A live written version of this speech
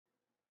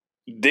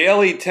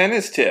Daily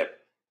Tennis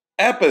Tip,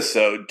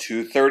 episode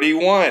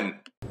 231.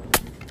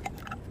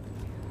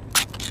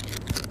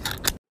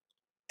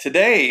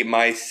 Today,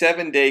 my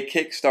 7-day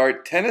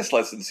Kickstart tennis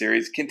lesson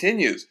series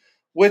continues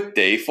with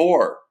day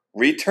 4,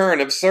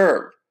 Return of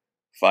Serve.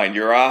 Find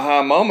your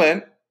aha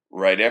moment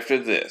right after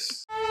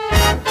this. Do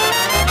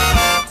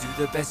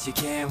the best you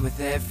can with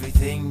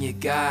everything you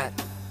got.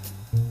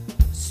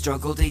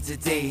 Struggle day to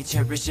day,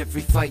 cherish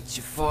every fight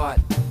you fought.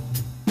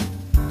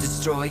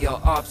 Destroy your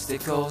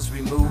obstacles,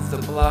 remove the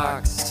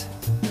blocks.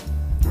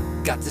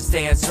 Got to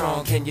stand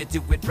strong, can you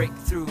do it? Break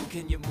through,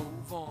 can you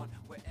move on?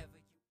 Wherever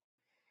you...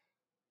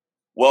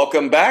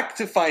 Welcome back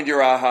to Find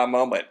Your Aha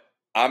Moment.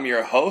 I'm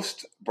your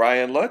host,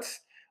 Brian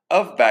Lutz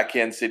of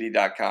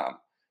BackhandCity.com.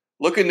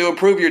 Looking to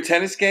improve your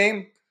tennis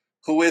game?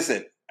 Who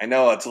isn't? I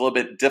know it's a little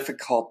bit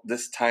difficult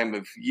this time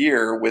of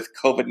year with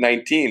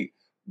COVID-19,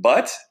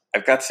 but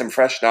I've got some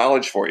fresh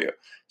knowledge for you.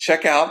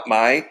 Check out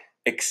my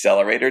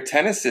Accelerator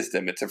Tennis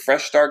System. It's a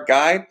fresh start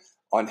guide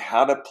on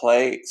how to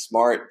play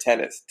smart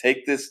tennis.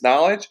 Take this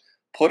knowledge,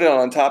 put it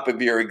on top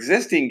of your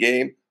existing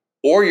game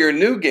or your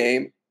new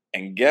game,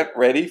 and get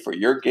ready for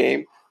your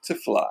game to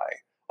fly.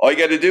 All you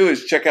got to do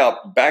is check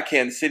out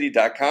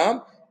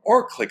BackhandCity.com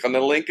or click on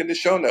the link in the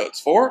show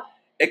notes for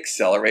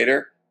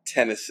Accelerator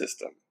Tennis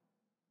System.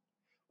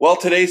 Well,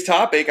 today's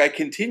topic, I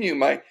continue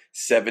my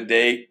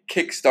 7-day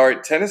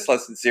Kickstart tennis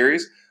lesson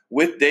series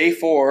with day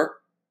 4,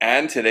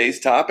 and today's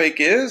topic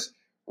is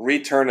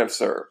return of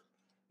serve.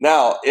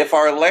 Now, if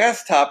our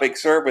last topic,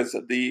 serve, is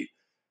the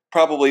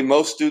probably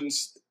most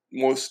students'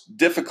 most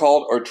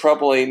difficult or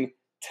troubling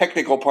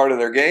technical part of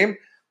their game,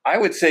 I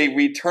would say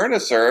return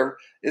of serve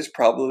is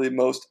probably the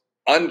most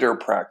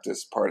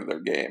under-practiced part of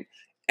their game.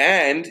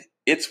 And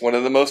it's one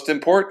of the most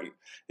important.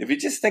 If you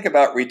just think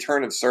about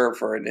return of serve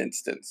for an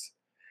instance,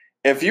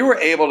 if you were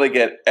able to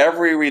get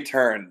every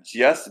return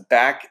just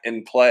back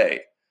in play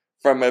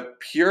from a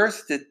pure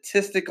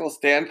statistical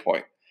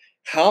standpoint,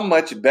 how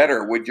much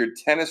better would your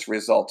tennis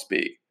results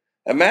be?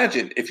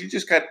 Imagine if you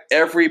just got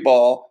every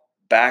ball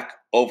back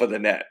over the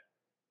net.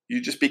 You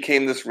just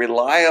became this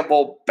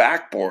reliable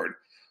backboard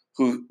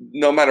who,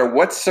 no matter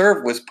what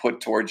serve was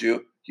put towards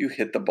you, you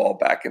hit the ball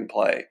back in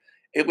play.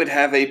 It would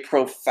have a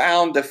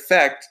profound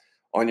effect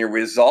on your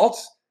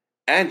results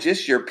and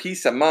just your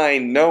peace of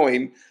mind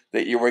knowing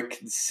that you were a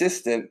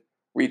consistent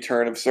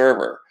return of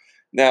server.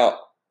 Now,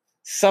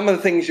 some of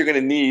the things you're going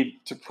to need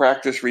to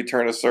practice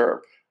return of serve.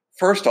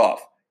 First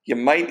off, you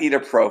might need a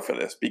pro for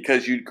this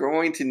because you're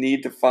going to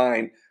need to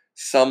find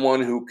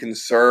someone who can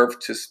serve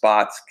to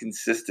spots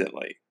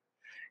consistently.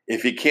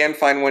 If you can't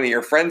find one of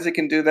your friends that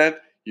can do that,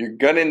 you're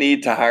going to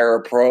need to hire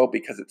a pro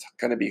because it's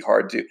going to be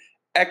hard to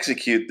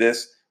execute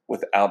this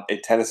without a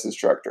tennis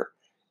instructor.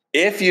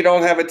 If you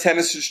don't have a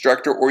tennis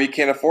instructor or you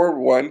can't afford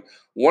one,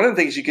 one of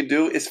the things you can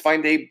do is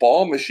find a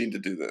ball machine to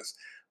do this.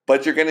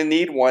 But you're going to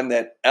need one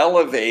that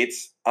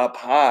elevates up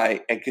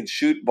high and can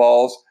shoot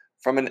balls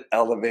from an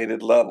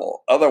elevated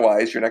level.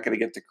 Otherwise, you're not going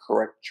to get the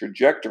correct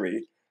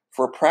trajectory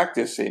for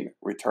practicing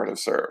return of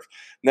serve.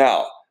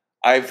 Now,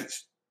 I've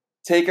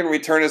taken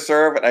return of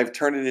serve and I've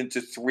turned it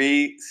into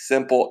 3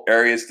 simple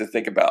areas to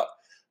think about.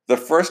 The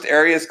first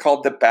area is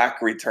called the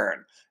back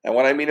return. And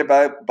what I mean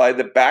by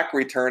the back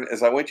return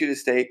is I want you to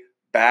stay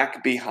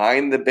back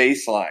behind the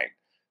baseline.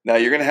 Now,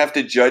 you're going to have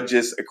to judge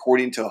this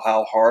according to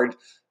how hard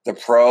the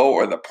pro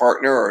or the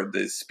partner or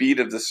the speed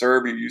of the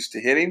serve you're used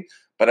to hitting.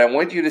 But I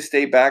want you to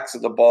stay back so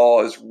the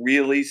ball is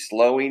really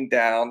slowing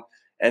down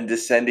and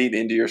descending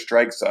into your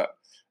strike zone.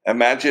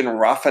 Imagine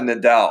Rafa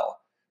Nadal.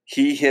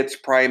 He hits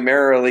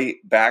primarily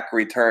back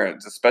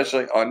returns,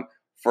 especially on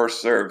first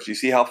serves. You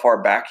see how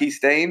far back he's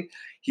staying?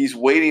 He's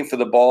waiting for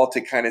the ball to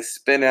kind of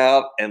spin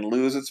out and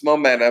lose its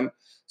momentum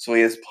so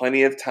he has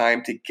plenty of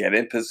time to get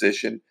in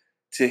position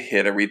to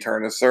hit a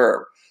return of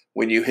serve.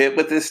 When you hit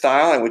with this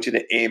style, I want you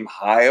to aim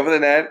high over the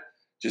net.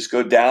 Just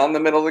go down the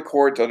middle of the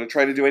court. Don't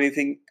try to do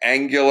anything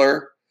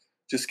angular.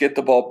 Just get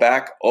the ball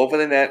back over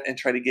the net and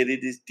try to get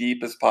it as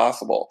deep as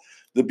possible.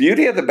 The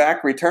beauty of the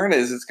back return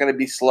is it's going to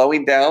be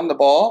slowing down the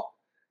ball.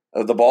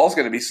 The ball's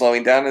going to be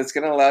slowing down, and it's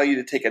going to allow you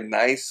to take a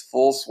nice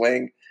full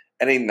swing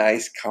at a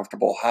nice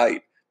comfortable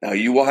height. Now,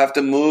 you will have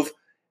to move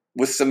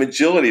with some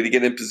agility to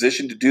get in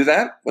position to do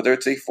that, whether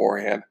it's a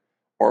forehand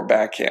or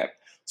backhand.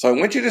 So I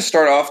want you to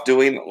start off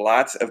doing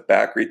lots of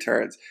back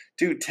returns.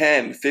 Do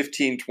 10,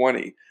 15,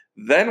 20.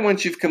 Then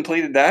once you've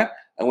completed that,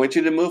 I want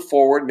you to move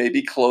forward,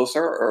 maybe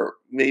closer or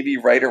maybe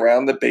right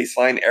around the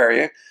baseline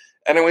area.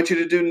 And I want you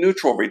to do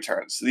neutral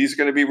returns. So these are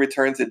going to be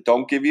returns that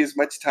don't give you as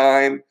much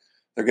time.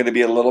 They're going to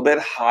be a little bit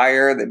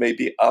higher. They may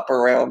be up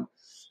around,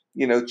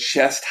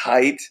 chest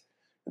height.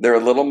 They're a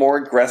little more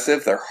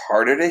aggressive. They're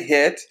harder to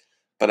hit.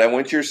 But I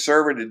want your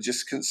server to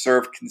just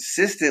serve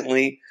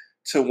consistently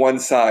to one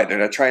side. They're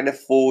not trying to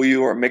fool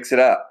you or mix it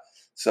up.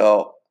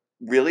 So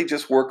really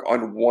just work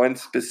on one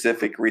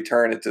specific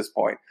return at this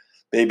point.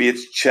 Maybe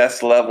it's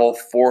chest level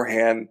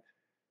forehand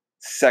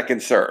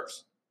second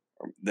serves.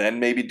 Then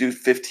maybe do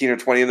 15 or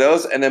 20 of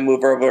those and then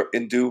move over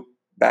and do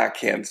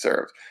backhand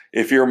serves.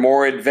 If you're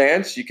more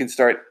advanced, you can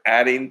start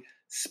adding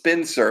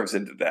spin serves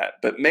into that.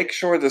 But make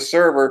sure the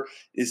server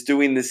is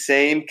doing the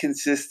same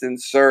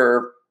consistent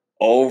serve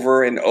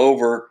over and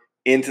over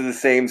into the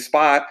same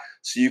spot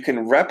so you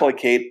can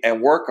replicate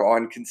and work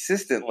on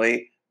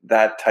consistently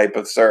that type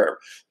of serve.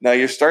 Now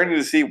you're starting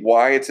to see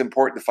why it's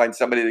important to find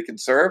somebody that can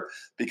serve,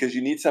 because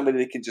you need somebody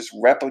that can just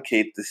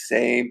replicate the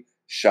same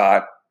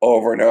shot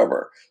over and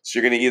over. So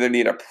you're going to either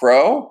need a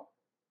pro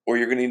or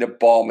you're going to need a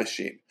ball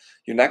machine.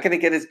 You're not going to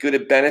get as good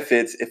at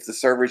benefits if the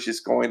server is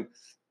just going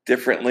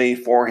differently,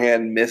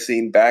 forehand,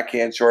 missing,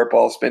 backhand, short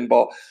ball, spin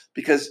ball,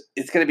 because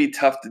it's going to be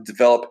tough to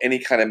develop any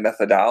kind of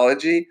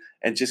methodology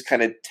and just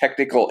kind of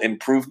technical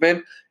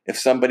improvement if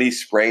somebody's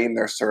spraying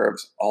their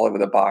serves all over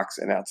the box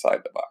and outside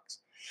the box.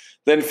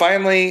 Then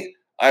finally,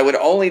 I would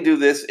only do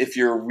this if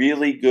you're a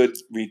really good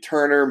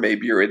returner,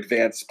 maybe you're an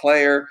advanced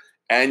player,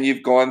 and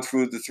you've gone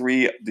through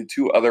the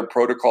two other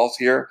protocols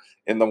here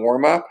in the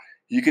warm-up.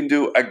 You can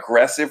do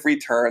aggressive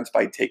returns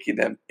by taking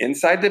them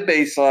inside the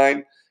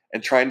baseline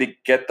and trying to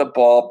get the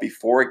ball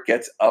before it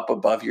gets up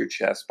above your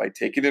chest by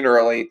taking it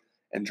early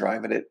and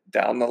driving it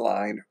down the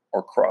line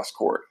or cross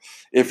court.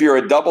 If you're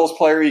a doubles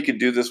player, you can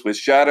do this with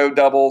shadow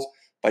doubles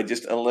by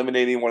just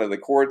eliminating one of the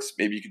courts.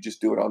 Maybe you could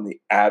just do it on the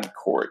ad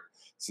court.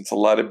 Since a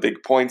lot of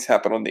big points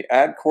happen on the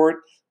ad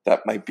court,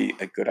 that might be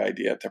a good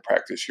idea to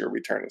practice your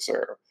return to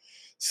serve.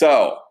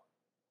 So,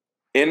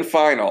 in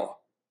final,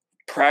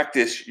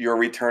 practice your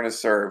return to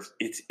serve.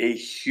 It's a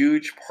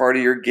huge part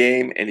of your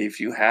game, and if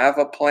you have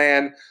a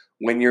plan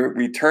when you're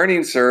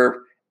returning serve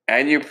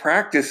and you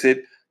practice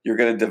it, you're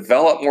going to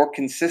develop more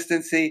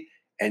consistency,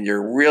 and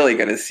you're really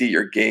going to see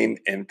your game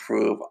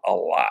improve a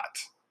lot.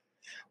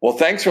 Well,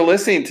 thanks for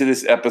listening to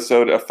this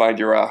episode of Find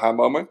Your Aha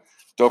Moment.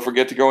 Don't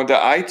forget to go into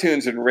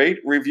iTunes and rate,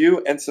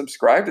 review, and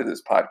subscribe to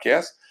this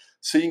podcast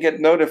so you can get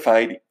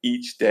notified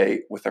each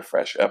day with a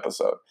fresh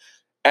episode.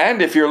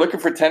 And if you're looking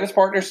for tennis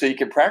partners so you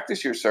can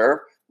practice your serve,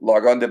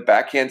 log on to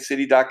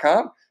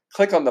backhandcity.com,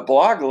 click on the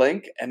blog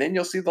link, and then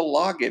you'll see the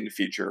login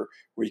feature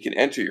where you can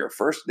enter your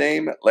first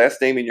name,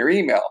 last name, and your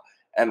email.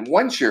 And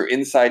once you're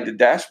inside the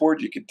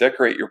dashboard, you can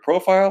decorate your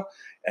profile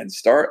and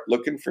start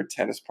looking for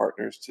tennis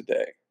partners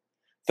today.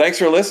 Thanks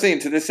for listening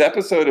to this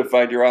episode of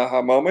Find Your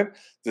Aha Moment.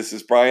 This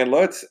is Brian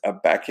Lutz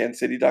of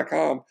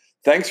backhandcity.com.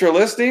 Thanks for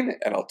listening,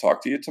 and I'll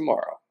talk to you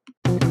tomorrow.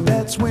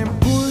 That's when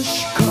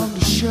push comes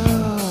to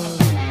shove.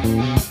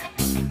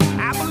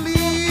 I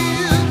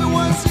believe it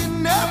was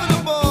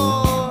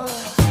inevitable.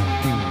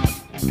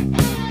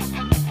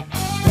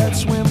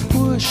 That's when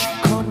push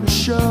comes to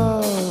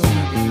shove.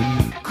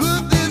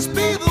 Could this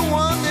be the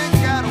one that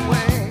got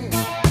away?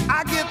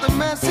 I get the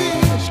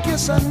message,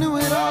 guess I knew it.